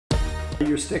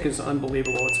Your stick is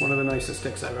unbelievable. It's one of the nicest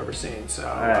sticks I've ever seen. So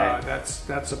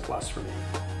that's a plus for me.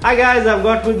 Hi guys, I've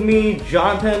got with me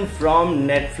Jonathan from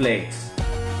Netflix.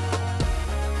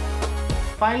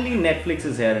 Finally, Netflix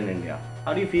is here in India.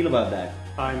 How do you feel about that?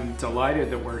 I'm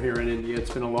delighted that we're here in India.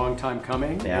 It's been a long time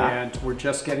coming, and we're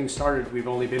just getting started. We've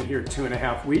only been here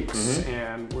 2.5 weeks,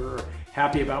 and we're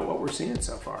happy about what we're seeing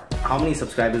so far. How many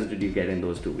subscribers did you get in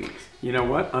those 2 weeks? You know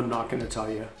what? I'm not going to tell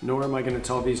you, nor am I going to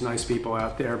tell these nice people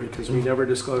out there because we never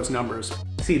disclose numbers.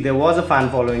 See, there was a fan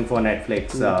following for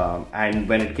Netflix, and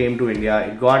when it came to India,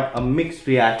 it got a mixed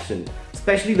reaction,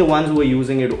 especially the ones who were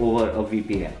using it over a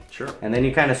VPN. Sure. And then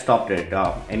you kind of stopped it.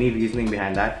 Any reasoning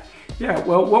behind that? Yeah,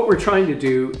 well, what we're trying to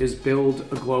do is build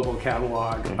a global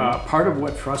catalog. Part of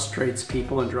what frustrates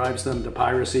people and drives them to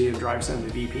piracy and drives them to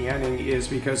VPNing is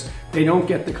because they don't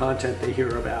get the content they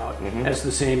hear about at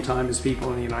the same time as people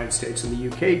in the United States and the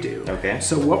UK do. Okay.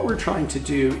 So what we're trying to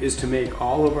do is to make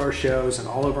all of our shows and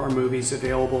all of our movies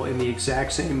available in the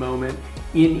exact same moment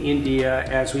in India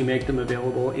as we make them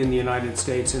available in the United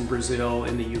States, in Brazil,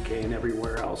 in the UK, and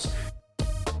everywhere else.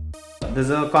 There's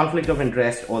a conflict of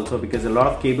interest also because a lot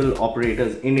of cable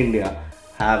operators in India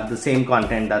have the same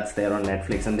content that's there on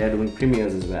Netflix, and they're doing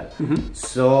premieres as well.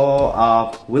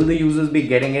 So will the users be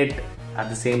getting it at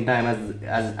the same time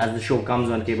as the show comes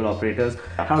on cable operators?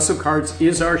 House of Cards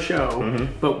is our show,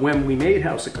 but when we made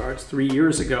House of Cards 3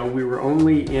 years ago, we were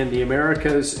only in the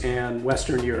Americas and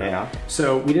Western Europe.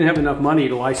 So we didn't have enough money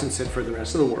to license it for the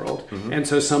rest of the world, and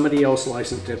so somebody else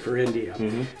licensed it for India.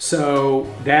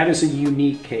 So that is a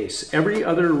unique case. Every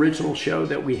other original show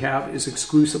that we have is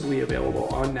exclusively available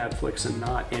on Netflix and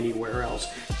not anywhere else.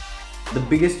 The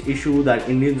biggest issue that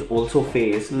Indians also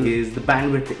face is the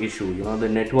bandwidth issue, you know, the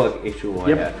network issue.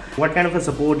 What kind of a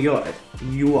support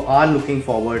you are looking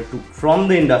forward to from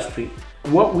the industry?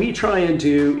 What we try and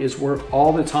do is work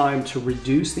all the time to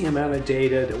reduce the amount of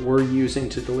data that we're using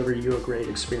to deliver you a great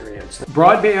experience.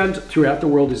 Broadband throughout the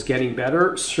world is getting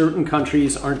better. Certain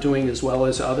countries aren't doing as well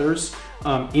as others.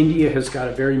 India has got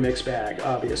a very mixed bag,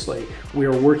 obviously. We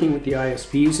are working with the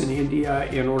ISPs in India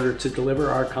in order to deliver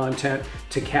our content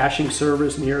to caching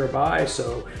servers nearby,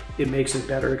 so it makes a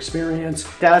better experience.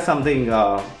 Tell us something,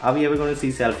 are we ever going to see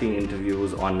Selfie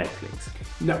interviews on Netflix?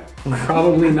 No,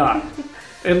 probably not.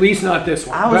 At least not this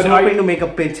one. I was hoping to make a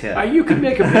pitch here. You could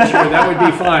make a pitch here, that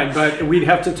would be fine, but we'd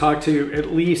have to talk to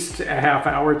at least a half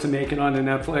hour to make it onto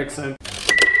Netflix. And